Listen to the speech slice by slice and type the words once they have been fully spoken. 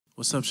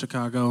What's up,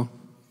 Chicago?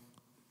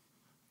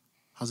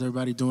 How's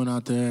everybody doing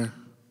out there?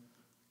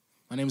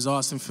 My name is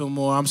Austin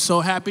Fillmore. I'm so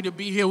happy to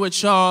be here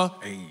with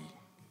y'all. Hey.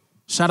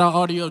 Shout out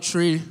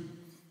Audiotree.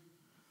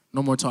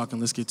 No more talking,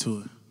 let's get to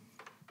it.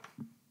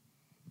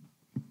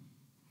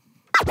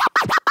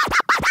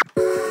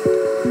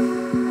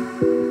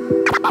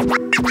 I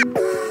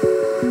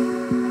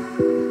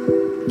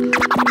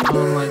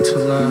don't like to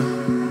lie.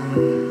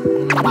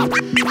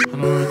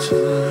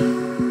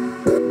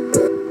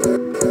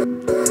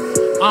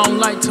 I don't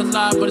like to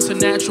lie, but it's a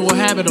natural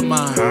habit of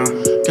mine.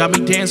 Got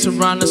me dancing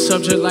around the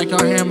subject like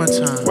our hammer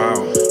time.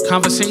 Wow.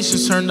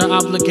 Conversations turn to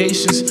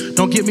obligations.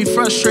 Don't get me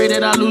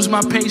frustrated, I lose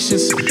my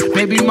patience.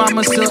 Baby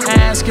mama still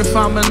ask if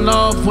I'm in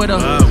love with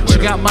her. She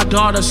got my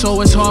daughter,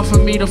 so it's hard for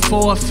me to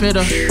forfeit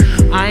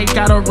her. I ain't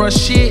gotta rush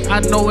shit,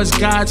 I know it's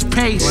God's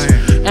pace.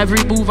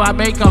 Every move I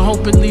make, I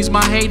hope it leaves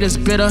my haters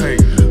bitter.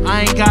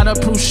 I ain't gotta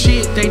prove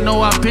shit, they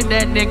know I've been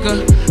that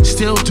nigga.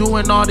 Still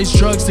doing all these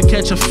drugs to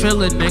catch a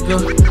feeling,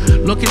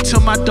 nigga. Look into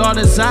my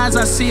daughter's eyes,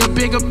 I see a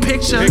bigger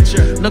picture.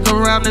 Look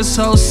around this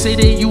whole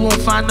city, you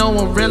won't find no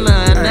one realer,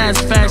 and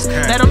that's facts.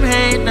 Let them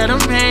hate,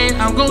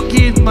 I'm gon'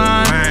 get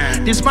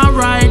mine. This my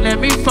right, let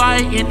me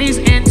fight in these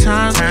end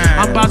times.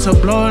 I'm about to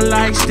blow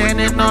like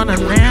standing on a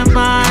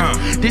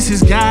landmine. This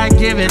is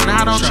God-given,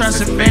 I don't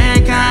trust in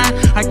mankind.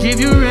 I give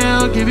you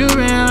real,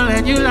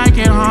 and you like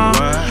it, huh?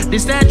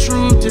 This that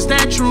truth,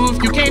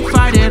 you can't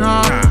fight it,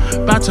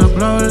 huh? About to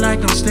blow like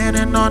I'm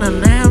standing on a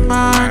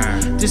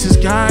landmine. This is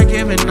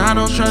God-given, I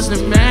don't trust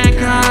in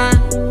mankind.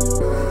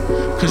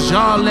 Cause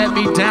y'all let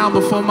me down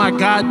before my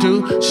God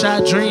do.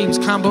 Shot dreams,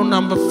 combo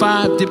number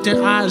 5, dipped in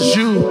eyes,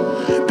 you.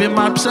 Been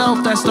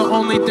myself, that's the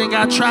only thing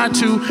I tried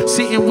to.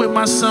 Sitting with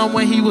my son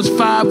when he was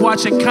 5,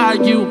 watching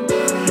Caillou.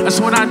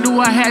 That's when I knew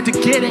I had to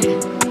get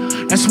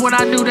it. That's when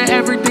I knew that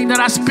everything that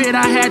I spit,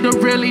 I had to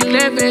really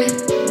live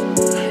it.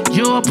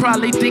 You'll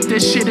probably think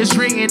this shit is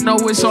ringing, no,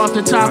 it's off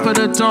the top of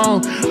the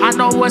dome. I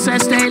know what's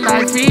at stake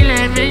like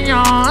feeling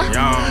mignon.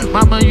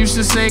 Mama used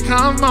to say,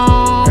 come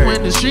on,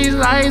 when the street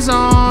lights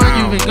on.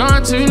 You've been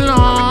gone too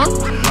long.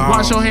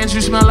 Wash your hands,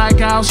 you smell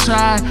like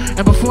outside.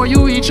 And before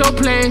you eat your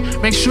plate,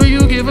 make sure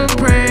you give him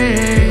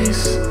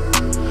praise.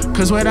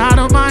 Cause without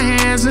him, my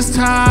hands is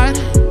tied.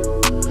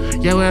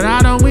 Yeah,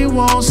 without him, we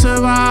won't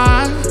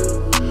survive.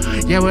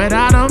 Yeah,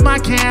 without him, I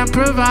can't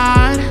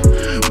provide.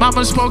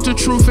 Mama spoke the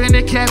truth and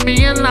it kept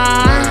me in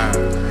line.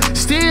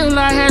 Still,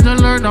 I had to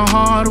learn the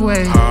hard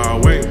way.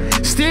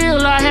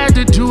 Still, I had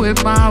to do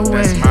it my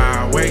way.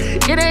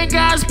 It ain't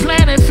God's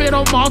plan if it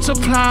don't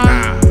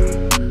multiply.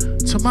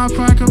 To my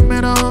pride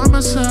commit a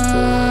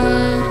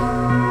homicide.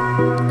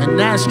 And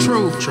that's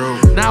truth.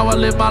 Now I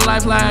live my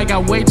life like I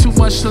got way too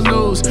much to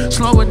lose.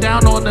 Slowing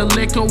down on the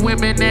liquor,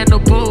 women, and the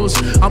booze.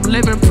 I'm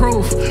living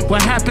proof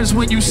what happens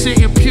when you sit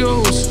in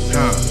pews.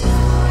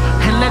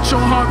 And let your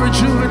heart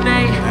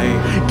rejuvenate.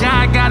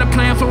 God got a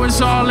plan for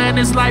us all, and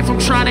this life I'm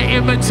trying to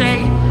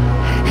imitate.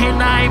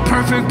 And I ain't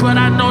perfect, but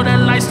I know that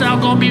lifestyle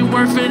gon' be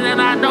worth it.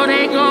 And I know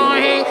they gon'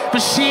 hate,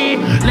 but shit,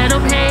 let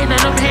them hate,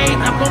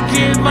 I'm gon'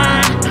 get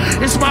mine.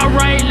 It's my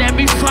right, let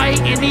me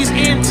fight in these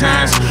end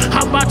times.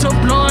 I'm about to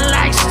blow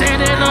like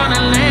standing on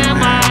a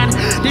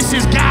landmine. This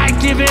is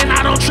God-given,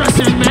 I don't trust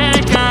in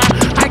mankind.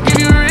 I give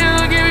you real,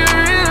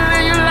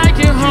 and you like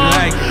it,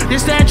 huh?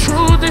 This that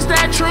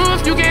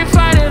truth, you can't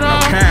fight it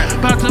all.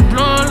 About to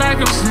blow like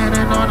I'm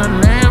standing on a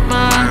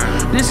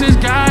landmine. This is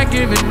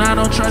God-given, I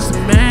don't trust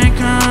in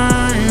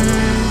mankind.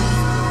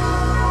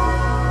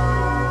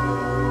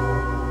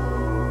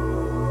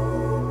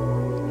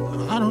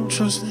 I don't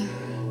trust it.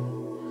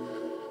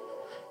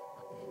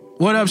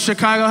 What up,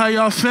 Chicago? How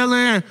y'all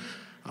feeling?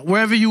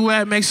 Wherever you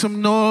at, make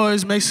some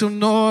noise, make some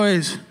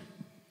noise.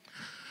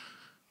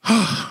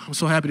 I'm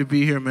so happy to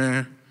be here,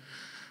 man.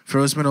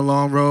 It's been a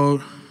long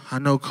road. I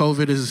know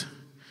COVID has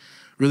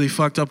really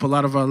fucked up a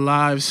lot of our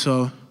lives,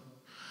 so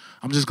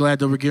I'm just glad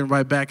that we're getting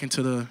right back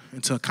into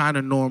kind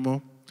of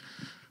normal.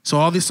 So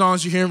all these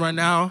songs you're hearing right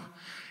now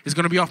is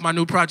gonna be off my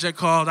new project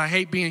called I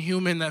Hate Being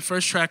Human. That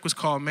first track was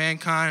called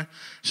Mankind.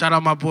 Shout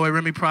out my boy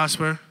Remy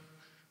Prosper.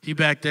 He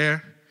back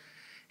there.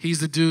 He's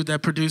the dude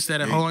that produced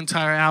that whole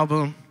entire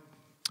album.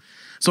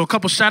 So a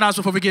couple shout outs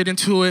before we get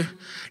into it.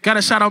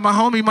 Gotta shout out my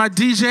homie, my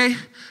DJ,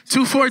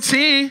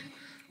 214.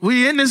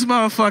 We in this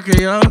motherfucker,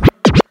 yo.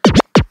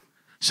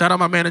 Shout out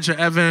my manager,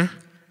 Evan.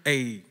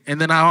 Hey. And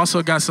then I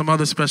also got some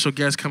other special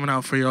guests coming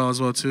out for y'all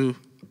as well, too.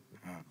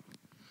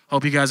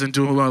 Hope you guys are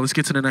doing well. Let's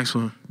get to the next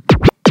one.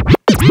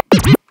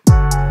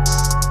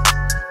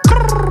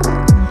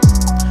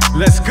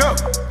 Let's go.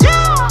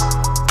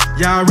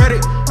 Y'all ready?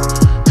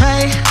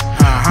 Hey,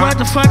 what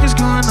the fuck is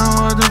going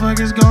on? What the fuck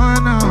is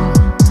going on?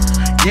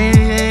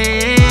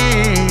 Yeah.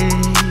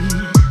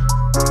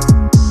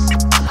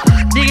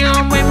 Nigga,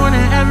 I'm way more than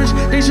average.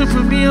 They should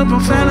put me up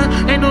on fella.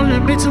 Ain't no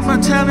limit to my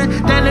talent.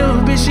 That little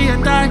bitch she a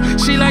thigh.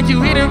 She like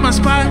you hit in my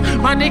spot.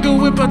 My nigga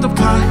whip up the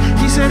pot.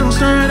 He said don't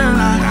stir it a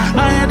lot.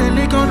 I had that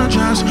lick on the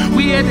drops.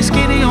 We had the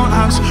skinny on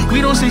ops.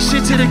 We don't say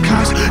shit to the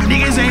cops.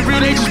 Niggas ain't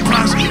real, they just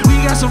props. We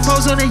got some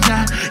foes on the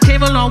yacht.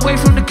 Came a long way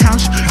from the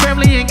couch.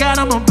 Family ain't got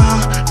I'm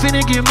about.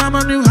 Finna get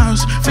mama new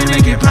house. Finna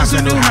get pops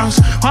a new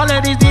house. All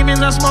of these demons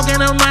are smoking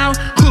them out.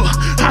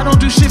 I don't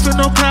do shit for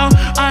no clout.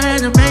 I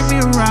had to make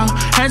me a route.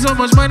 Had so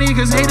much money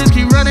cause haters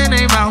keep running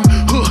their mouth.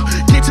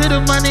 Get to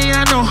the money,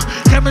 I know.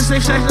 Kept a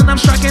safe section, I'm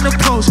striking the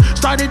post.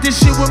 Started this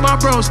shit with my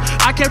bros.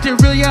 I kept it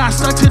real, yeah, I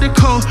stuck to the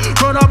code.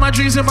 Wrote all my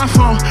dreams in my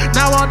phone.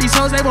 Now all these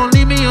hoes, they won't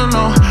leave me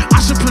alone.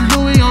 I should put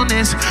Louis on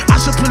this. I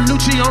should put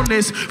Lucci on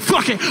this.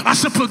 Fuck it, I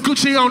should put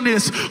Gucci on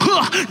this.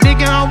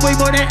 Nigga, I'm way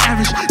more than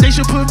average. They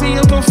should put me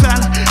up on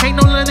Fallon.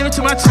 Ain't no limit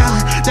to my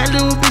talent. That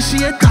little bitch,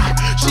 she a thot.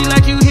 She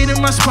like you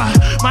hitting my spot.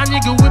 My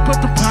nigga whip up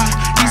the pot.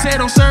 He said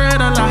don't stir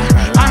it a lot.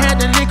 I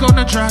had the lick on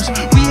the drops.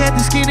 We had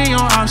the skinny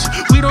on ops.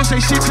 We don't say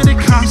shit to the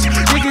cops.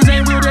 Niggas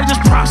ain't real, they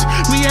just props.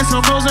 We had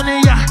some hoes on the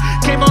yacht.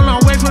 Came a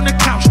long way from the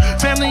couch.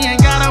 Family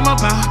ain't got I'm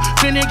about.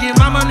 Finna get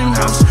mama new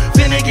house.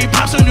 Finna get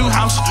pops a new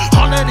house.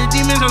 All of the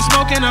demons are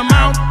smoking them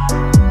out.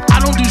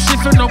 I don't do shit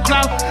for no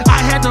clout. I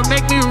had to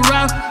make me a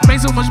route. Make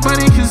so much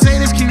money cause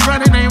haters keep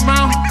running their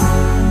mouth.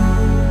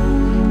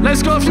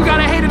 Let's go, if you got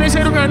a hater, they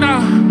say them right now.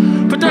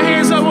 Put their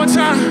hands up one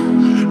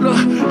time. Look,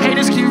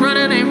 haters keep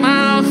running their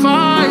mouth.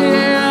 Oh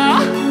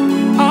yeah,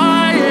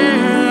 oh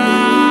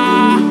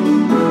yeah.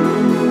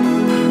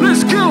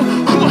 Let's go.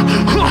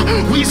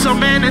 We some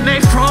man and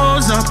they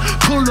froze up.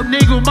 Pull up,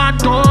 nigga, my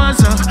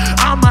doors up.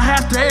 I'ma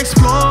have to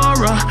explore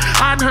her.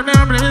 I know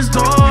them this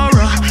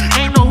Dora.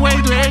 Ain't no way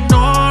to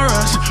ignore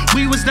us.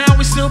 We was down,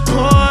 we still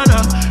poured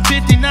up.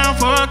 50 now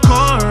for a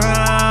chorus.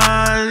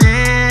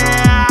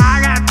 Yeah,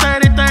 I got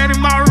 30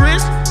 my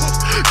wrist.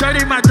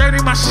 30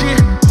 my shit.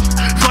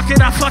 Fuck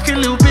it, I fucking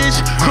little bitch.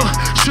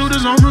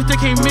 Shooters on roof, they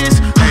can't miss.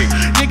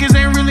 Niggas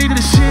ain't really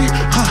the shit.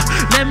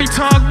 Let me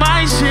talk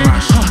my shit.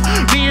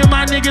 Me and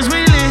my niggas,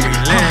 we lit.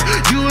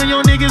 You and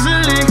your niggas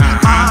are lit.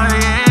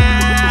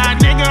 Yeah,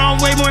 nigga, I'm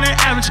way more than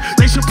average.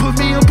 They should put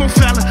me up on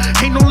Fallon.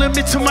 Ain't no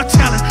limit to my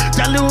talent.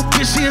 That little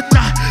bitch, she a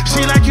thot.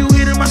 She like you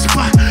hitting my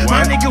spot.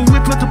 My nigga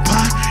whip up the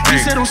pot. He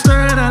said don't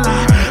stir it a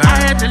lot.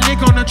 I had the lick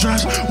on the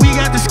drops. We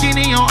got the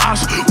skinny on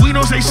ops. We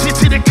don't say shit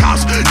to the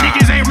cops.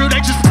 Niggas ain't real,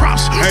 they just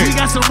props. We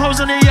got some hoes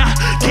on the yacht.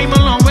 Came a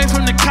long way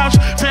from the couch.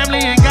 Family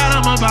ain't got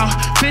I'm about.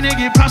 Finna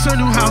get pops a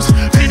new house.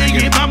 Finna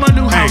get mama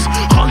new house.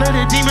 All of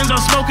the demons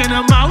are smoking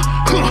them out.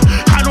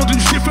 I don't do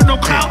shit for no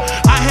clout.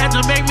 I had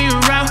to make me a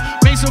route.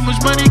 Made so much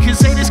money cause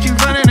haters keep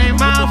running their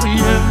mouth.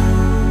 Yeah.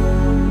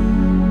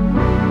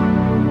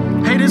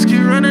 Haters keep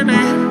running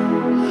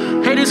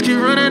their. Haters keep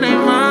running their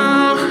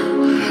mouth.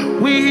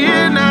 We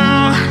here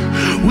now.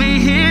 We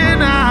here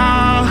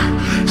now.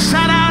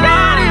 Shout out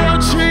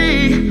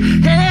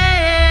Audiotree.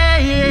 Yeah.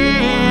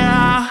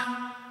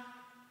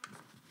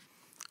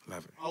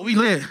 Love it. Oh, we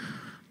lit.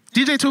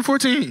 DJ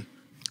 214.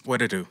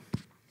 What it do?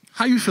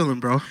 How you feeling,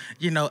 bro?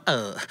 You know,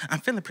 I'm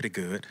feeling pretty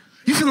good.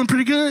 You feeling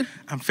pretty good?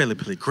 I'm feeling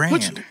pretty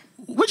grand.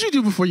 What'd you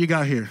do before you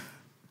got here?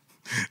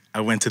 I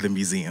went to the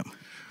museum.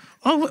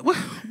 Oh,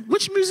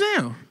 which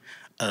museum?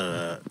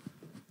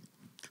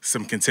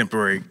 Some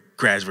contemporary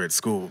graduate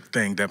school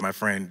thing that my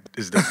friend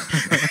is doing.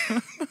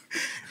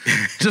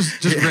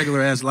 just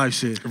regular ass life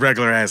shit.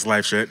 Regular ass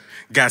life shit.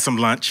 Got some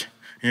lunch.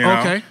 You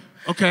know?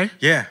 Okay.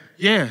 Yeah.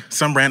 Yeah.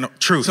 Some random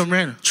truth.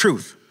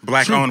 Truth.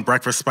 Black owned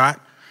breakfast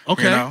spot.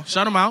 Okay. You know?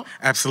 Shout them out.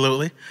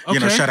 Absolutely. Okay. You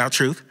know, shout out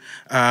Truth.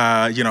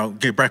 You know,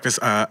 get breakfast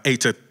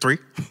 8 to 3.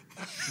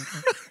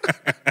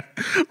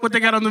 What they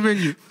got on the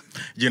menu?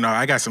 You know,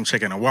 I got some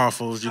chicken and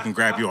waffles. You can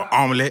grab you an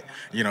omelet.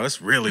 You know,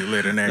 it's really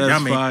lit in there. That's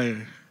Yummy.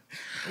 fire.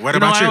 What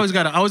about you?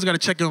 I always gotta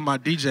check in with my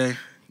DJ.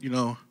 You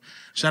know,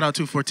 shout out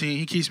 214.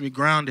 He keeps me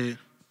grounded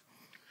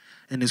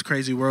in this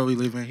crazy world we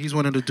live in. He's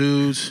one of the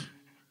dudes.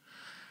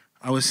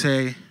 I would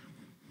say,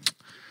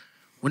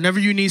 whenever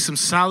you need some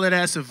solid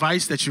ass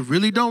advice that you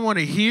really don't want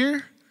to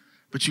hear,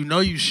 but you know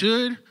you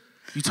should,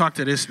 you talk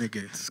to this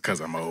nigga. It's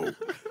because I'm old.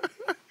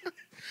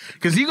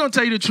 Because he gonna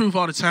tell you the truth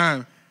all the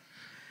time.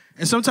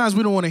 And sometimes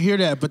we don't want to hear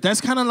that, but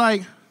that's kind of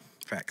like...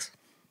 Facts.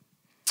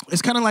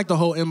 It's kind of like the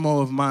whole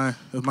MO of my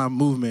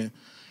movement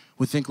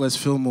with Think Less,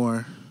 Feel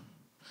More.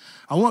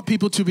 I want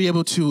people to be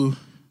able to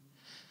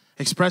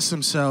express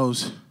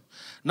themselves,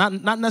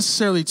 not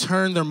necessarily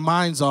turn their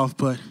minds off,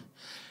 but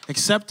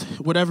accept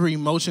whatever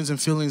emotions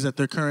and feelings that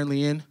they're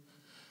currently in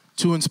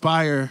to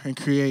inspire and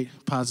create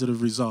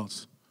positive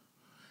results.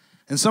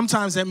 And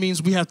sometimes that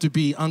means we have to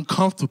be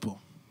uncomfortable.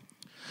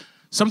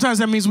 Sometimes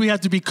that means we have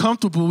to be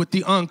comfortable with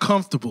the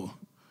uncomfortable.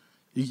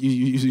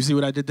 You see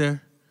what I did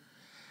there?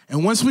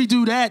 And once we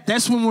do that,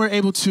 that's when we're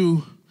able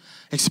to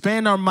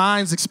expand our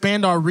minds,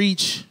 expand our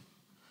reach,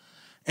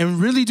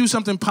 and really do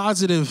something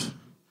positive,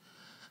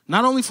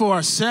 not only for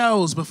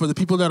ourselves, but for the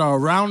people that are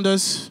around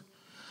us,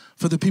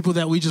 for the people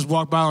that we just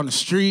walk by on the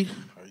street,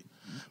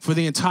 for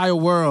the entire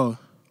world.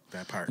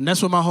 That part. And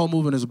that's what my whole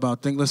movement is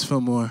about. Think Less,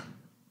 Feel More.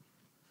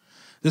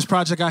 This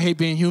project, I Hate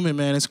Being Human,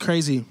 man, it's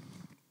crazy.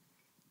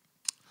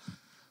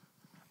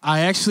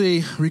 I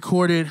actually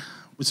recorded,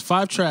 it was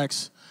 5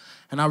 tracks,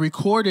 and I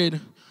recorded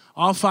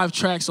all 5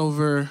 tracks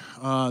over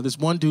this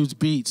one dude's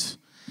beats.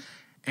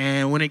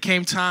 And when it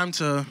came time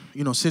to,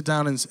 sit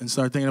down and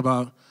start thinking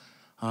about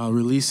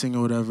releasing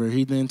or whatever,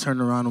 he then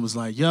turned around and was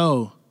like,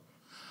 yo,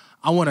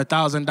 I want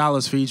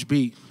 $1,000 for each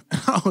beat.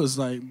 And I was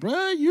like,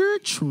 bruh, you're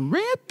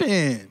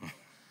tripping.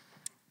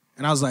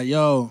 And I was like,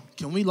 yo,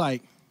 can we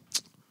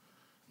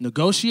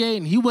negotiate?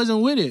 And he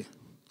wasn't with it.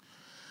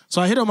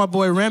 So I hit up my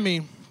boy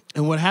Remy,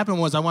 and what happened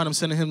was I wound up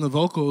sending him the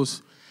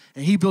vocals,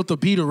 and he built a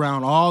beat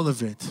around all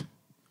of it.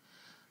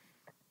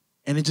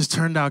 And it just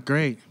turned out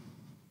great.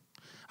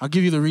 I'll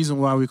give you the reason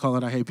why we call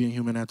it I Hate Being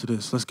Human after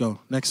this. Let's go.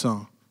 Next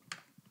song.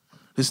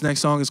 This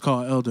next song is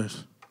called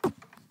Elders.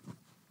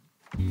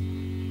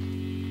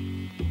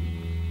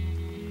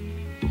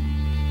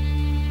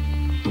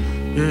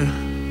 Yeah.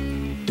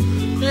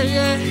 Yeah,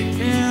 yeah,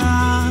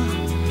 yeah,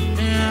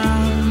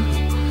 yeah.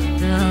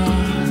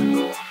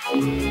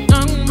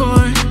 Young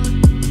boy,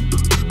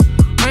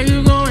 where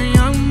you going,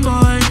 young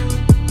boy?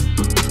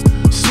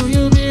 Soon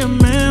you'll be a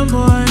man,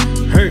 boy.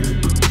 Hey.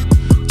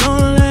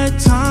 Don't let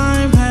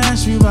time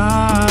pass you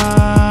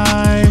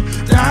by.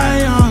 Die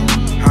young.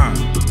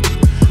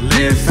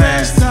 Live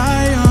fast.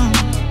 Die young.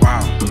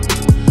 Wow.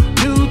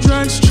 New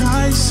drugs,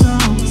 try some.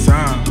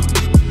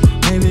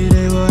 Maybe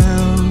they will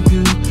help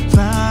you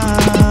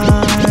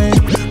fly.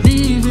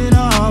 Leave it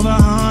all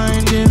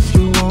behind if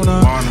you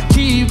wanna.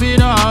 Keep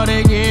it all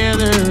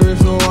together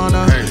if you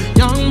wanna. Hey.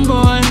 Young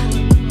boy,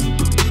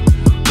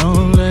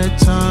 don't let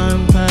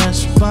time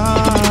pass you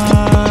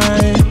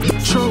by.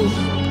 True.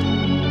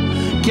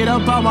 Get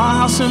up out my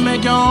house and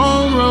make your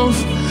own roof.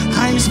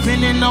 I ain't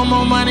spending no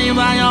more money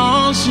by your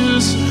own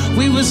shoes.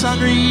 We was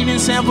hungry eating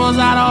samples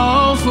out of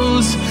Whole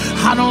Foods.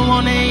 I don't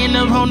wanna end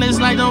up on this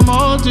like them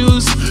old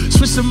dudes.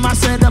 Switching my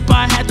setup,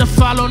 I had to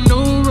follow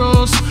new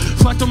rules.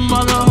 Fuck the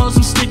mother hoes,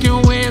 I'm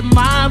sticking with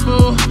my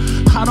boo.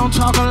 I don't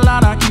talk a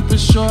lot, I keep it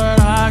short,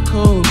 I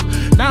cool.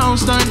 Now I'm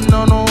stunting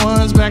on the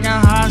ones back in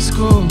high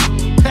school.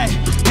 Hey,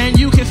 and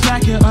you can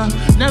back it up.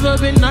 Never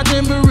been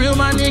nothing but real,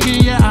 my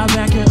nigga, yeah, I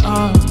back it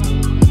up.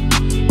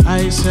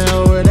 I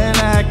sell where they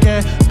like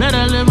it.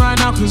 Better live right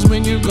now, cause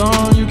when you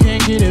gone, you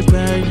can't get it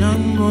back,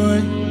 young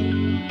boy.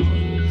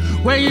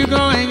 Where you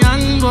going,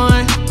 young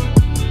boy?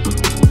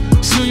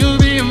 Soon you'll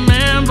be a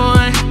man,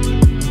 boy.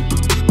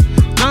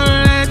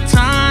 Don't let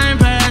time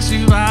pass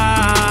you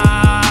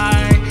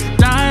by.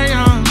 Die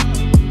young.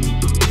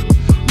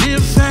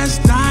 Live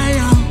fast, die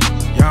young.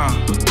 Yeah.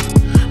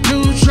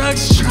 New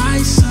drugs, try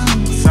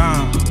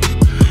some.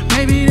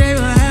 Maybe they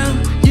will help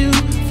you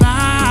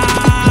fly.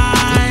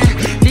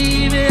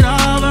 Leave it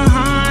all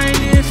behind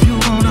if you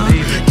wanna.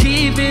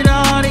 Keep it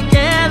all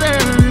together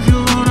if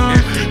you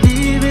wanna.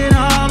 Leave it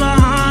all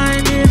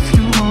behind if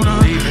you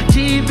wanna.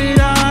 Keep it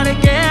all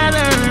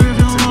together if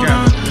you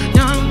wanna.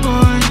 Young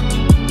boy,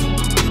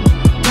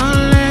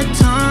 don't let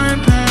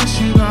time pass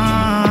you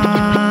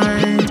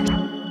by.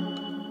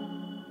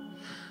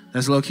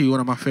 That's low-key one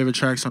of my favorite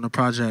tracks on the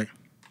project.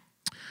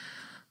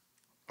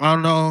 I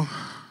don't know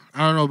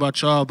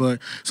about y'all, but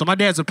so my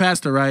dad's a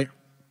pastor, right?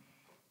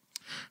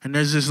 And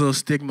there's this little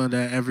stigma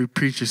that every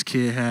preacher's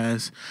kid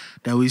has,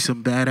 that we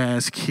some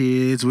badass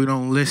kids, we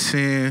don't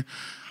listen,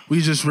 we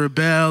just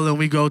rebel and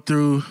we go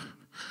through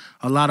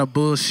a lot of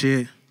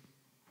bullshit.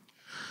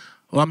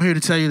 Well, I'm here to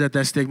tell you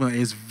that stigma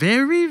is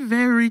very,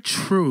 very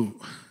true.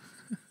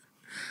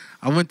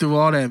 I went through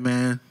all that,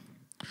 man.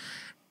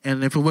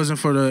 And if it wasn't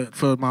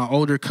for my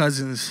older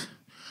cousins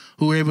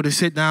who were able to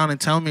sit down and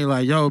tell me,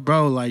 like, yo,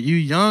 bro, like, you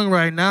young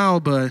right now,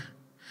 but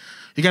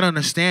you got to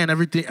understand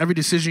every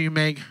decision you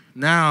make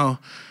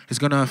now is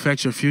going to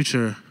affect your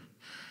future.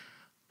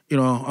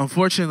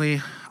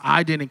 Unfortunately,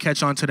 I didn't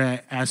catch on to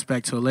that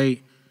aspect till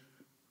late.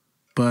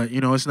 But,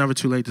 it's never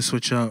too late to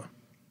switch up.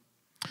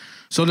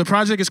 So the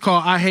project is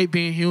called I Hate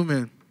Being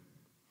Human.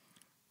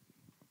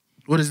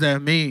 What does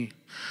that mean?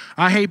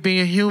 I hate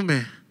being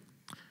human.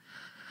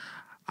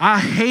 I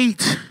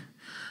hate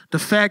the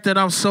fact that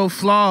I'm so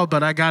flawed,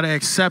 but I got to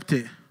accept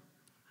it.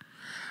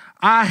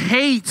 I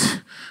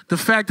hate the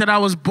fact that I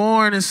was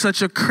born in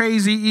such a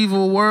crazy,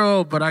 evil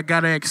world, but I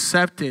got to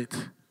accept it.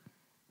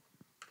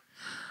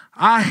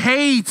 I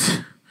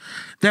hate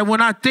that when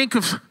I think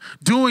of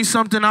doing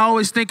something, I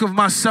always think of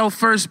myself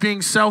first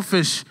being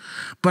selfish,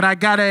 but I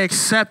got to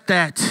accept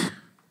that.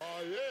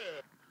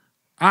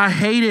 I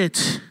hate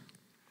it.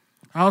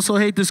 I also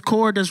hate this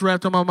cord that's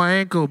wrapped around my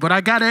ankle, but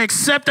I got to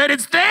accept that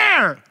it's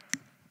there.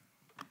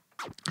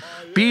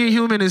 Being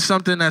human is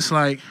something that's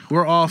like,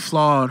 we're all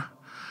flawed.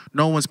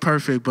 No one's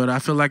perfect, but I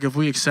feel like if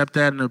we accept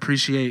that and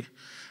appreciate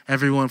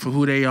everyone for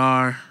who they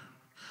are,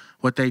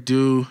 what they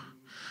do,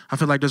 I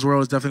feel like this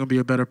world is definitely going to be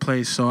a better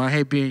place. So I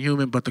hate being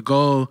human, but the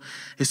goal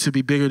is to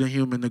be bigger than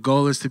human. The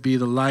goal is to be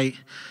the light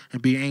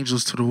and be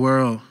angels to the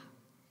world.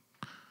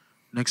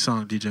 Next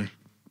song, DJ.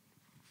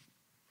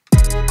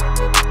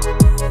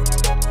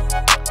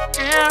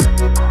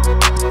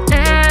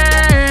 Yeah.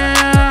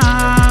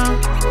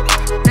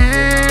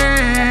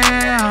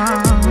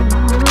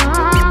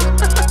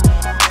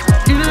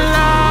 You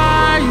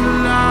lie, you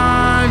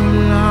lie, you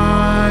lie.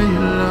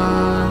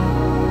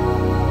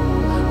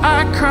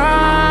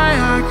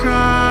 I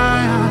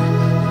cry.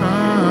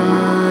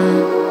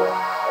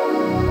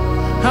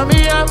 Help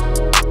me up.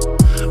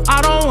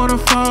 I don't wanna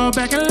fall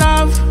back in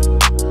love.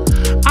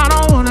 I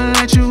don't wanna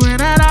let you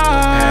in at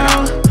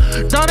all.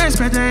 Don't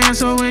expect the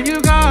answer when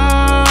you go.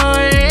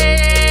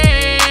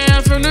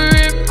 Yeah, from the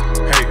rip.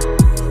 Hey.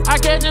 I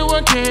kept it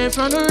 1K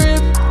from the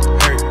rip.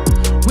 Hey.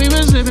 We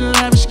was living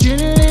lavish,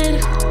 getting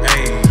lit.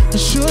 Hey.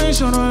 But you ain't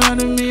show no love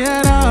to me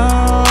at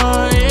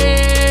all.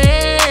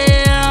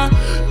 Yeah.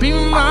 Be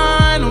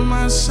mine on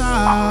my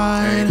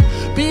side.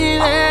 Hey. Be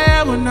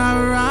there when I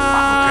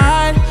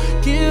ride.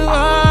 Give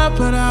up,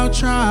 but I'll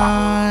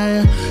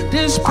try.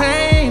 This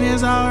pain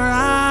is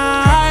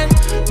alright.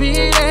 Be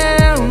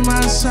there on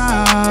my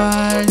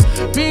side.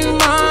 Be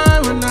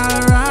mine when I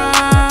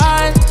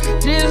ride.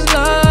 This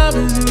love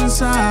is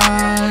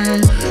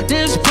inside.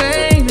 This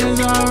pain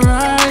is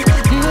alright.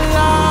 You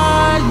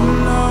lie, you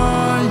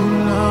lie, you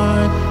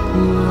lie,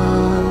 you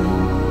lie.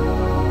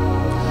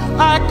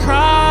 I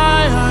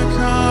cry, I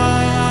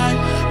cry,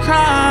 I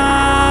cry.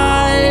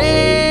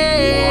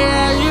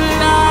 Yeah, you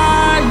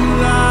lie, you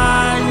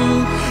lie, you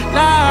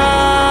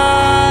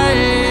lie.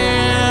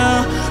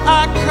 Yeah, I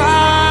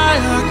cry,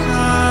 I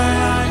cry,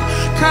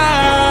 I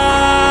cry.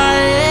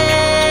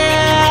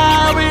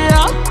 Yeah, we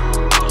up.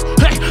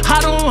 Hey, I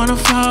don't wanna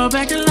fall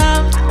back in love.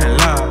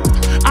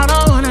 I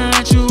don't wanna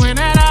let you in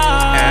at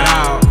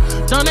all.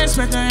 Don't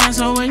expect the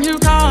answer when you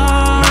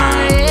call.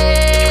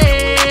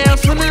 Yeah,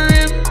 from the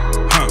rip.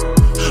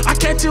 I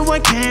kept it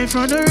 1K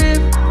from the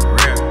rip.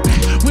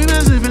 We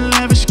was living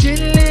lavish,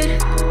 getting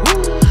lit.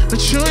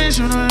 But you ain't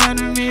show no love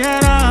to me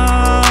at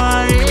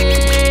all.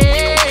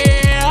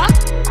 Yeah.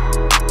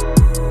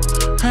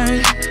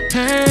 Hey,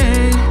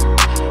 hey,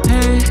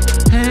 hey,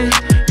 hey,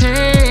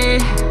 hey,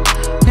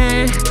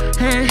 hey,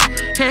 hey,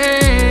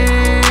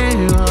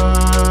 hey.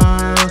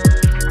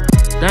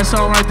 That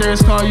song right there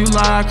is called You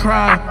Lie, I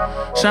Cry.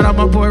 Shout out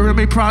my boy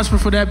Remy Prosper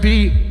for that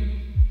beat.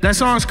 That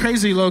song's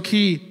crazy, low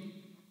key.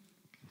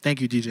 Thank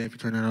you, DJ, for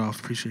turning it off.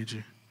 Appreciate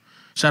you.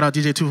 Shout out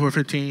DJ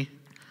 2415,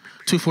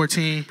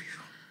 214.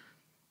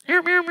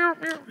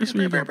 It's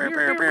me.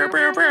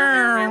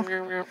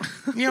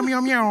 Meow,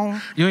 meow,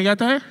 meow. You ain't got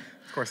that?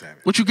 Of course I have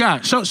it. What you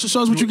got? Show us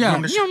what you got.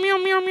 Meow, meow,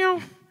 meow,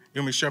 meow.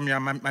 You want me to show me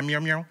my meow,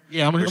 meow?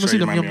 Yeah, I'm gonna see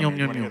the meow, meow, meow,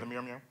 You wanna meow. hear the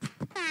meow, meow?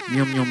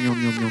 Meow, meow, meow,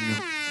 meow, meow,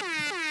 meow.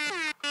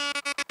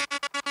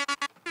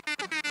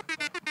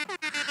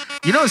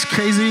 You know what's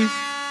crazy?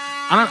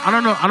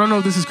 I don't know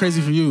if this is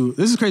crazy for you.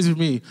 This is crazy for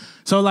me.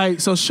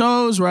 So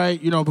shows,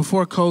 right? You know,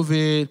 before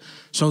COVID,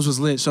 shows was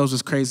lit, shows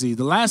was crazy.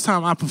 The last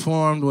time I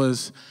performed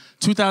was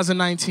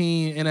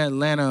 2019 in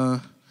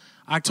Atlanta,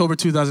 October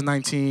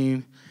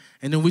 2019.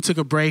 And then we took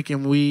a break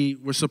and we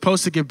were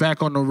supposed to get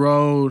back on the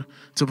road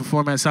to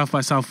perform at South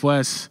by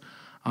Southwest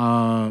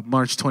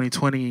March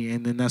 2020.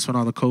 And then that's when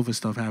all the COVID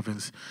stuff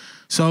happens.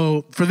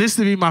 So for this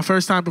to be my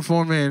first time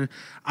performing,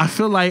 I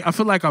feel like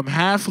I'm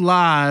half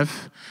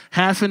live,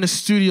 half in the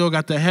studio,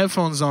 got the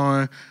headphones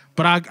on,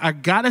 but I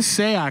gotta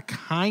say I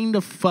kind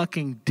of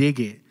fucking dig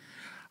it.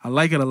 I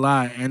like it a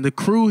lot. And the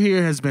crew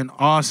here has been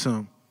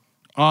awesome.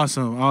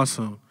 Awesome,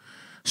 awesome.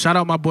 Shout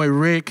out my boy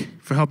Rick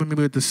for helping me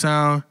with the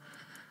sound.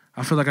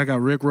 I feel like I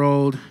got Rick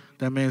rolled.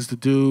 That man's the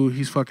dude.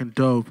 He's fucking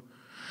dope.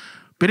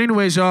 But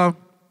anyways, y'all,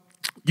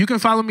 you can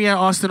follow me at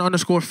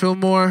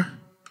Austin_Fillmore.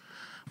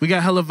 We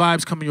got hella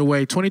vibes coming your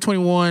way.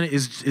 2021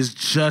 is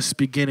just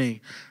beginning.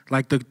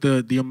 Like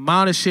the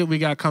amount of shit we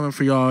got coming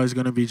for y'all is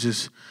gonna be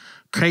just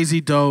crazy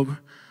dope.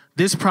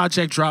 This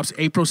project drops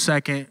April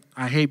 2nd.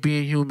 I Hate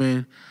Being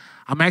Human.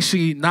 I'm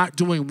actually not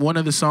doing one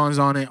of the songs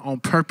on it on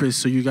purpose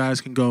so you guys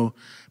can go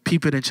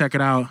peep it and check it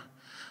out.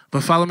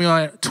 But follow me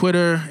on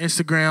Twitter,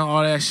 Instagram,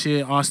 all that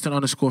shit,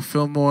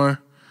 Austin_Fillmore.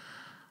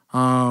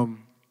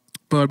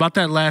 But about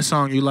that last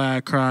song, You Lie,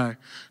 I Cry.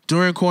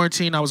 During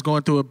quarantine, I was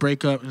going through a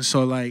breakup. And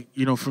so, like,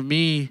 you know, for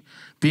me,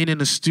 being in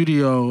the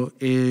studio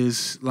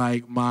is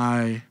like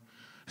my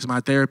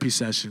therapy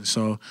session.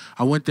 So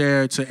I went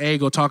there to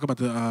go talk about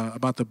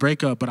the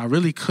breakup, but I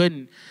really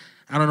couldn't.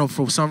 I don't know,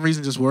 for some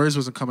reason, just words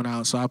wasn't coming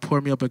out. So I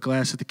poured me up a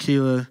glass of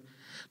tequila,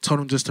 told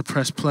him just to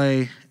press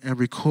play and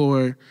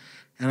record.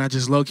 And I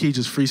just low-key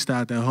just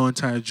freestyled that whole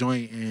entire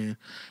joint. And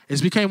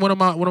it's became one of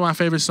my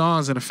favorite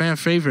songs and a fan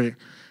favorite,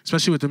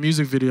 especially with the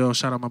music video.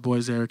 Shout out my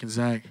boys Eric and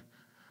Zach.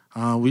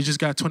 We just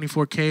got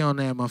 24K on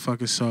that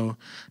motherfucker, so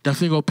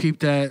definitely go peep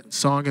that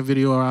song and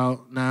video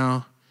out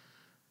now.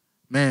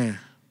 Man,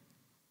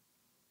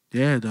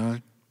 yeah,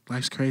 dog,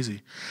 life's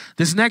crazy.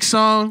 This next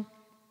song,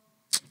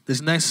 this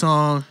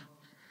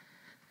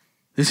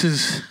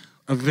is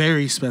a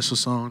very special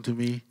song to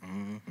me.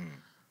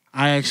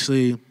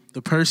 Mm-hmm.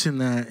 The person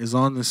that is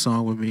on this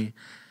song with me,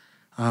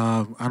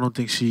 I don't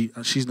think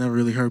she's never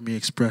really heard me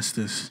express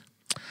this.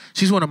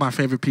 She's one of my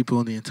favorite people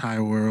in the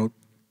entire world.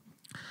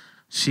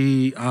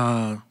 She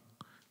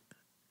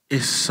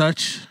is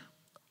such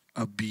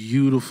a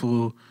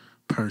beautiful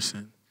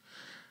person.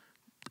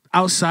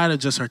 Outside of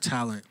just her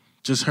talent,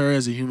 just her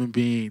as a human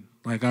being,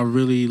 like, I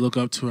really look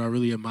up to her, I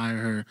really admire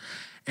her.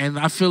 And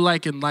I feel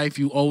like in life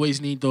you always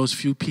need those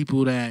few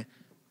people that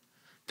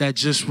that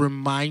just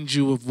remind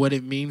you of what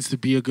it means to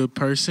be a good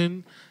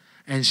person.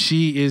 And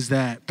she is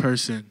that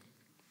person.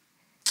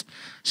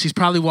 She's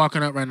probably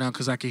walking up right now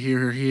because I can hear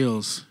her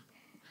heels.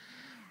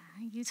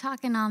 You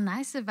talking all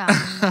nice about me. You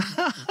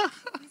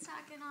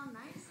talking all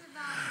nice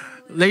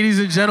about me. Ladies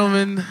and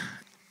gentlemen,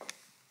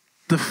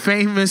 the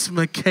famous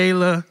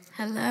Michaella.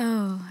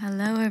 Hello.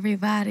 Hello,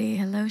 everybody.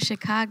 Hello,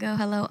 Chicago.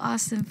 Hello,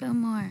 Austin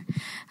Fillmore.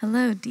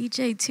 Hello,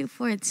 DJ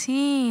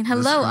 214.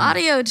 Hello,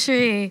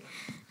 Audiotree.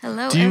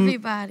 Hello,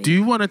 everybody. Do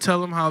you want to tell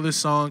them how this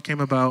song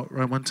came about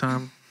right one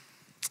time?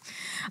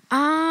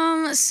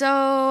 So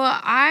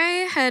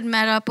I had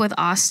met up with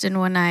Austin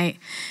one night,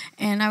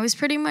 and I was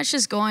pretty much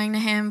just going to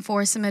him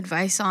for some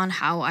advice on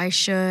how I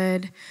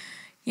should,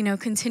 you know,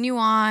 continue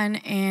on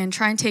and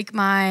try and take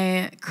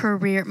my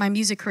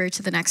music career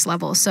to the next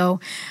level. So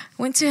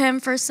I went to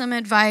him for some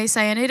advice.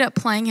 I ended up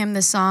playing him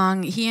the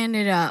song. He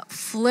ended up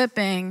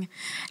flipping.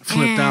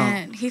 Flipped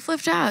out. He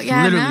flipped out.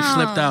 Yeah, literally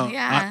flipped out.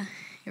 Yeah.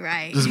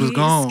 Right. This was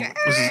gone.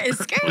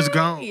 It was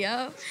gone.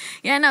 Yep.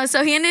 Yeah, no,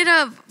 so he ended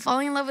up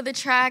falling in love with the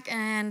track,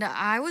 and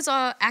I was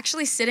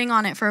actually sitting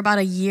on it for about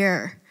a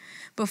year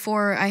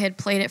before I had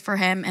played it for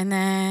him, and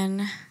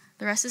then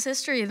the rest is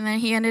history. And then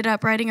he ended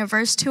up writing a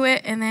verse to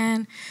it, and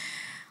then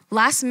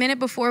last minute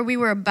before we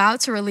were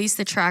about to release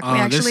the track, we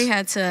actually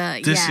had to...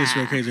 This is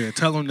so crazy.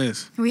 Tell him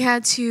this. We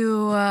had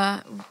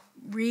to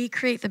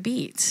recreate the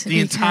beat. The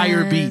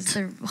entire beat.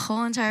 The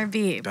whole entire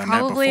beat. Done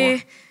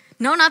Probably...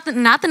 No, not the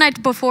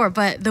night before,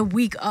 but the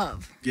week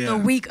of. Yeah. The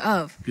week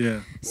of. Yeah.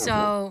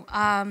 So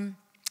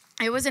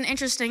it was an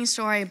interesting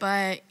story,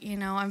 but, you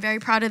know, I'm very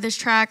proud of this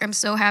track. I'm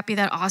so happy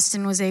that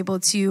Austin was able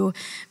to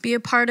be a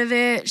part of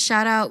it.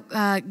 Shout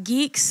out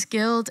Geeks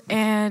Guild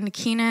and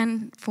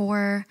Keenan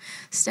for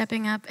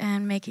stepping up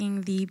and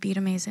making the beat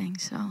amazing.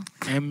 So.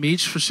 And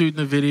Meech for shooting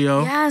the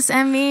video. Yes,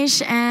 and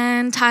Meech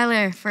and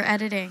Tyler for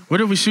editing. Where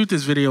did we shoot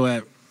this video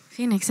at?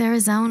 Phoenix,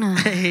 Arizona.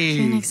 Hey.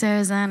 Phoenix,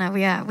 Arizona.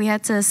 We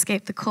had to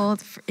escape the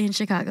cold in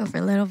Chicago for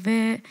a little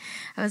bit.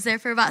 I was there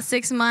for about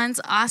 6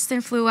 months. Austin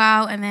flew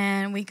out, and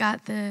then we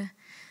got the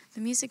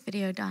music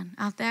video done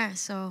out there.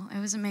 So it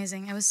was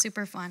amazing. It was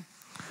super fun.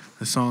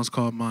 The song's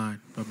called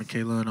Mine by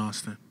Michaella and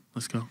Austin.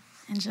 Let's go.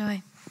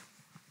 Enjoy.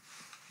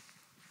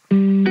 Check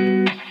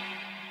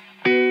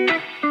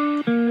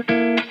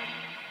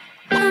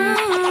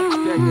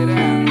it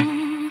out.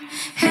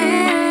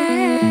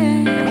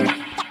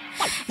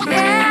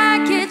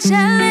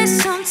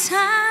 Jealous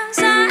sometimes,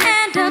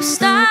 I end up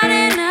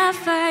starting a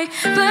fight.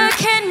 But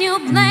can you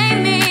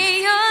blame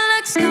me? Your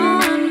looks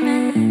gone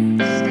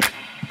mess.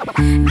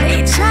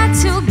 They try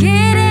to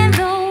get in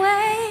the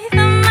way.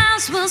 The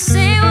mouths will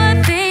say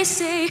what they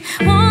say.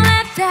 Won't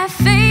let that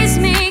faze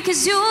me,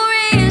 cause you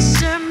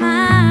reassure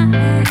my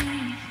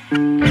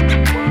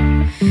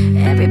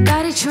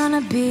Everybody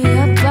tryna be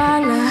a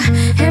baller.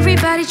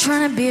 Everybody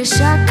tryna be a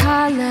shot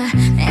caller.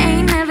 They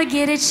ain't never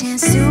get a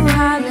chance to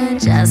holler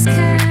just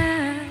cause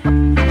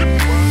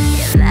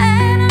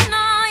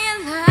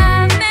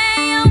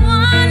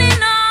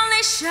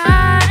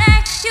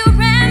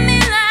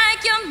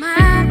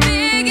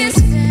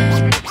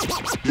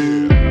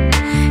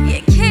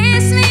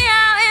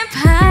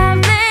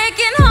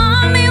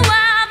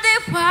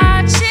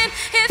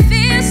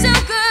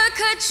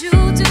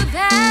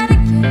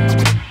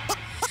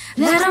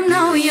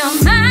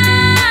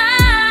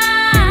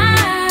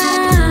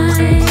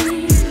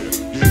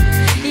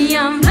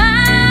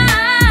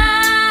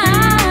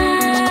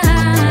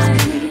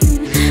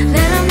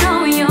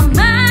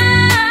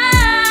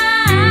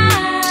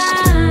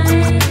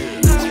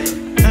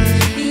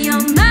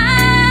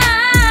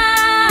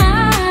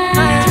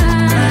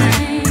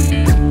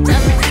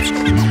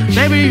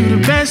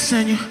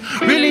and you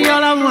really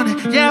all I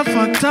wanted. Yeah, I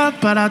fucked up,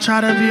 but I'll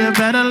try to be a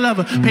better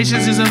lover.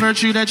 Patience is a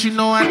virtue that you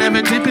know I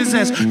never did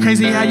possess.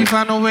 Crazy how you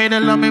find a way to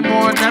love me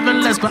more, never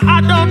less. But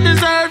I don't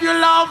deserve your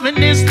love in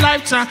this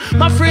lifetime.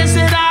 My friend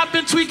said I've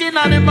been tweaking,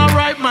 not in my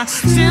right mind.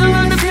 Still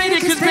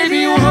undefeated, cause baby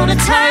you hold a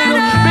title.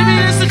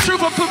 Baby it's the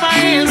truth, I put my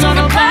hands on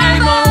the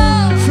Bible.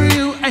 For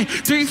you, ayy,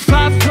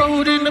 3-5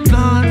 road in the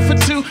blunt for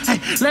 2,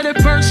 ayy, let it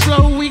burn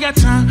slow, we got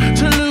time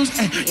to lose,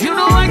 ayy. You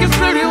know I get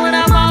flirty when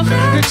I'm off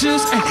the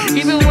juice, ayy.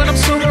 Even when I'm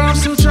sober, I'm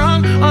still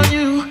drunk on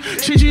you.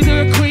 Treat you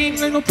to a queen,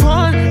 ain't no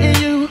point in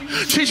you.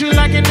 Treat you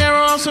like an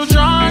arrow, I'm so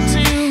drawn to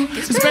you.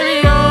 Cause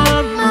baby,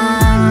 you're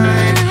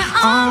mine,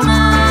 all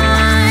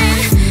mine.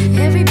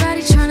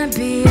 Everybody tryna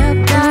be a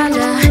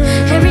baller.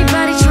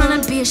 Everybody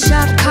tryna be a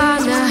shot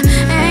caller.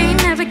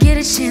 Ain't never get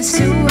a chance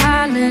to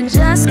holler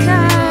just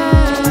cause.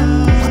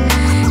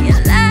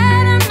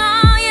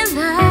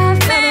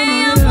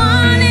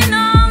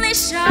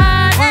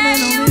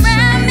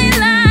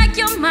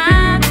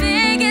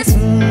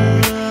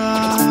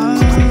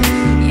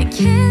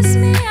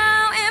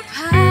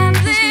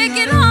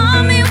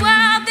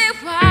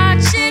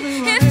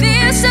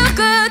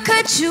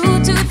 You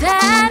do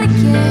that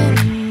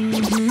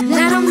again.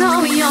 Let them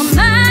know you're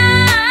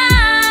mine.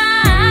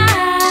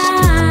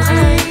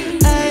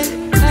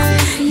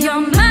 You're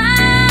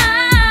mine.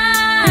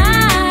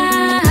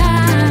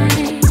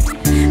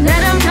 Let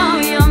them know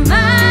you're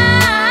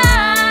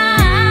mine.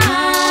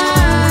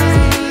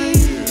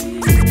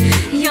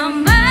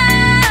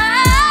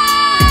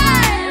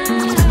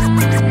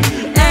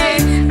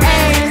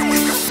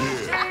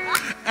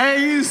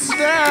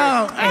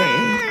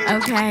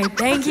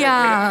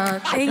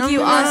 Thank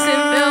you,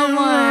 Austin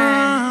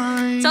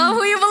Fillmore. Tell them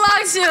who you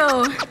belong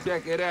to.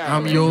 Check it out.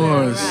 I'm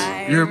yours.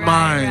 You're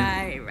mine.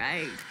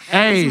 Right.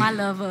 Hey. He's my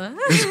lover.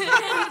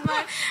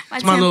 my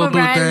It's my little boo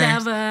temporary thing.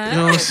 lover. You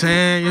know what I'm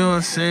saying? You know what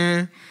I'm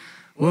saying?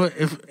 What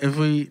if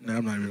we? No,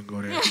 I'm not even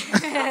gonna go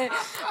there.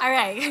 All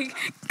right.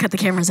 Cut the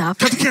cameras off.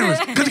 Cut the cameras.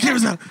 Cut the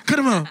cameras out. Cut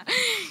them out.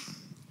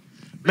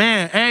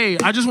 Man, hey,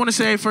 I just want to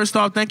say first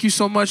off, thank you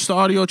so much to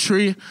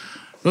Audiotree.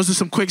 Those are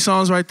some quick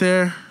songs right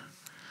there.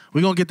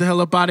 We're going to get the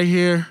hell up out of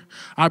here.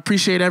 I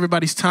appreciate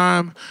everybody's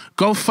time.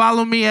 Go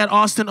follow me at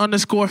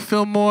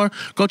Austin_Fillmore.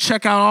 Go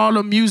check out all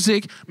the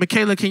music.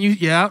 Michaella, can you?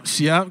 Yeah,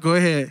 go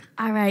ahead.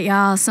 All right,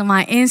 y'all. So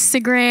my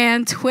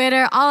Instagram,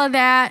 Twitter, all of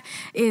that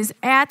is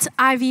at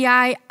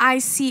IVICHAELLA.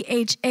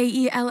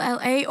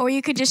 Or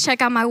you could just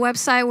check out my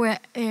website where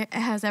it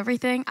has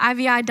everything.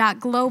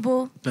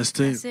 IVI.global. That's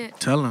it. it.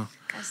 Tell them.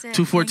 That's it.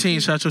 214,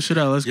 shout your shit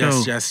out. Let's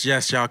go. Yes.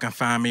 Y'all can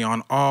find me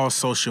on all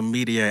social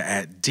media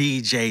at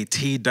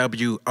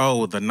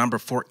DJTWO, the number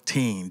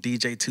 14.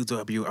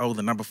 DJ2WO,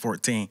 the number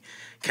 14.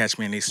 Catch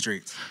me in these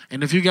streets.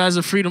 And if you guys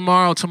are free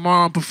tomorrow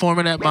I'm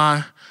performing at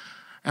my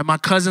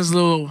cousin's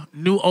little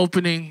new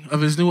opening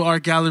of his new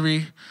art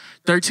gallery,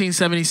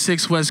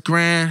 1376 West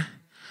Grand.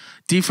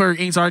 Deferred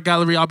Inks Art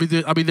Gallery. I'll be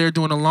there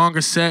doing a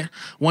longer set.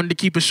 Wanted to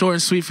keep it short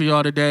and sweet for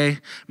y'all today.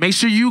 Make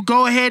sure you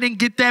go ahead and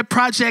get that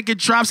project. It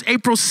drops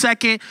April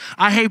 2nd.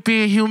 I Hate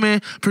Being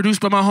Human.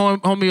 Produced by my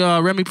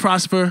homie Remy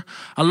Prosper.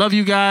 I love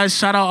you guys.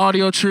 Shout out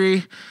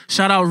Audiotree.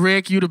 Shout out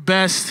Rick. You the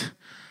best.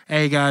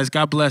 Hey guys,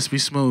 God bless. Be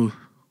smooth.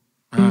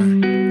 All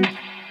right.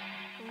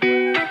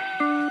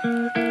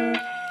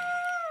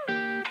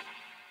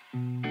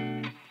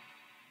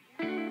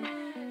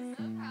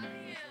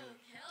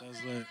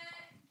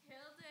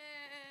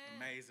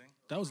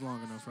 That was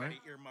long enough, right?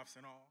 Earmuffs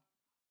and all.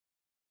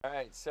 All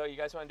right, so you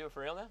guys want to do it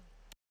for real now?